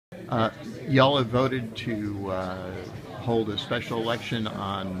Y'all have voted to hold a special election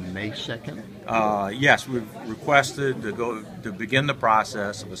on May 2nd? Yes, we've requested to begin the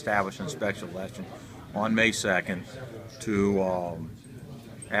process of establishing a special election on May 2nd to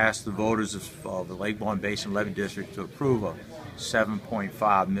ask the voters of the Lake Borgne Basin Levee District to approve a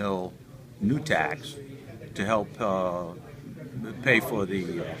 7.5 mil new tax to help pay for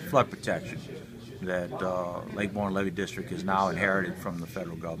the flood protection that Lake Borgne Levee District has now inherited from the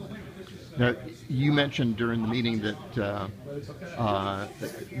federal government. Now, you mentioned during the meeting that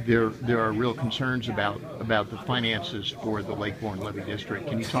there are real concerns about the finances for the Lake Borgne Levee District.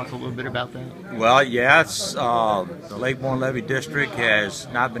 Can you talk a little bit about that? Well, yes, the Lake Borgne Levee District has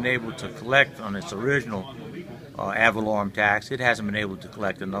not been able to collect on its original ad valorem tax. It hasn't been able to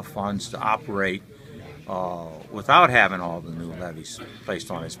collect enough funds to operate without having all the new levies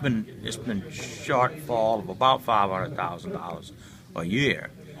placed on it. It's been shortfall of about $500,000 a year.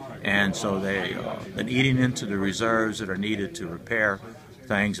 And so they've been eating into the reserves that are needed to repair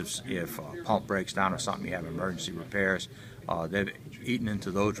things. If a pump breaks down or something, you have emergency repairs. They've eaten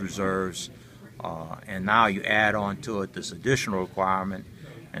into those reserves, and now you add on to it this additional requirement.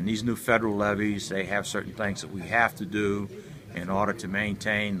 And these new federal levies, they have certain things that we have to do in order to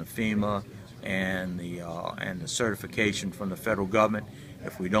maintain the FEMA and the certification from the federal government.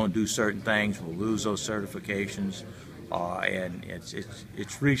 If we don't do certain things, we'll lose those certifications. And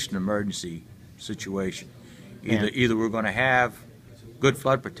it's reached an emergency situation. Either we're going to have good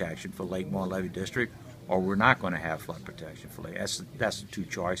flood protection for Lake Borgne Levee District, or we're not going to have flood protection for Lake. That's the two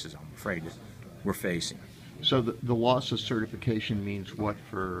choices I'm afraid that we're facing. So the loss of certification means what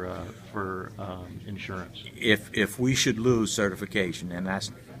for insurance? If we should lose certification, and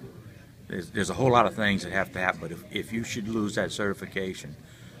there's a whole lot of things that have to happen, but if you should lose that certification,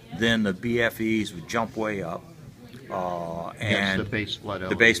 then the BFEs would jump way up. And the base flood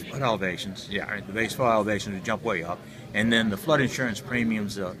elevations, yeah, the base flood elevations would jump way up, and then the flood insurance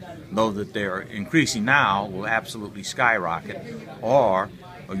premiums, though that they're increasing now, will absolutely skyrocket, or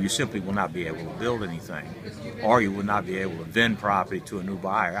you simply will not be able to build anything, or you will not be able to vend property to a new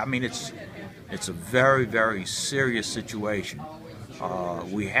buyer. I mean, it's a very, very serious situation.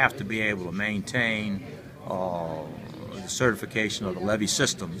 We have to be able to maintain the certification of the levee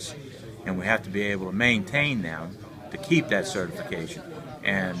systems, and we have to be able to maintain them to keep that certification,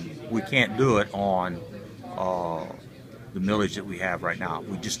 and we can't do it on the millage that we have right now.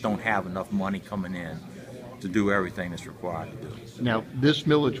 We just don't have enough money coming in to do everything that's required to do. Now, this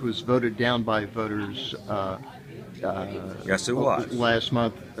millage was voted down by voters. Yes, it was last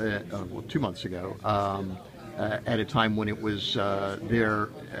month, well, 2 months ago, at a time when it was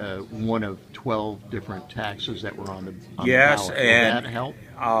one of 12 different taxes that were on the yes, ballot. And will that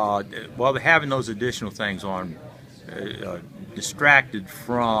help? Well, having those additional things on distracted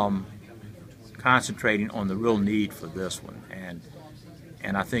from concentrating on the real need for this one,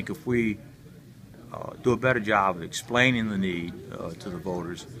 and I think if we do a better job of explaining the need to the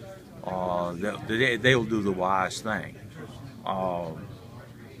voters, they will do the wise thing.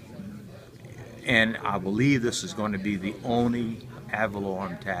 And I believe this is going to be the only ad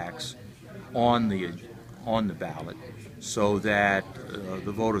valorem tax on the ballot, so that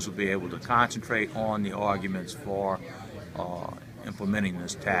the voters will be able to concentrate on the arguments for implementing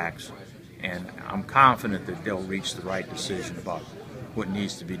this tax. And I'm confident that they'll reach the right decision about what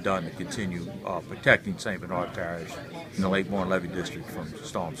needs to be done to continue protecting St. Bernard Parish and the Lake Borgne Levee District from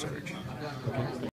storm surge. Okay.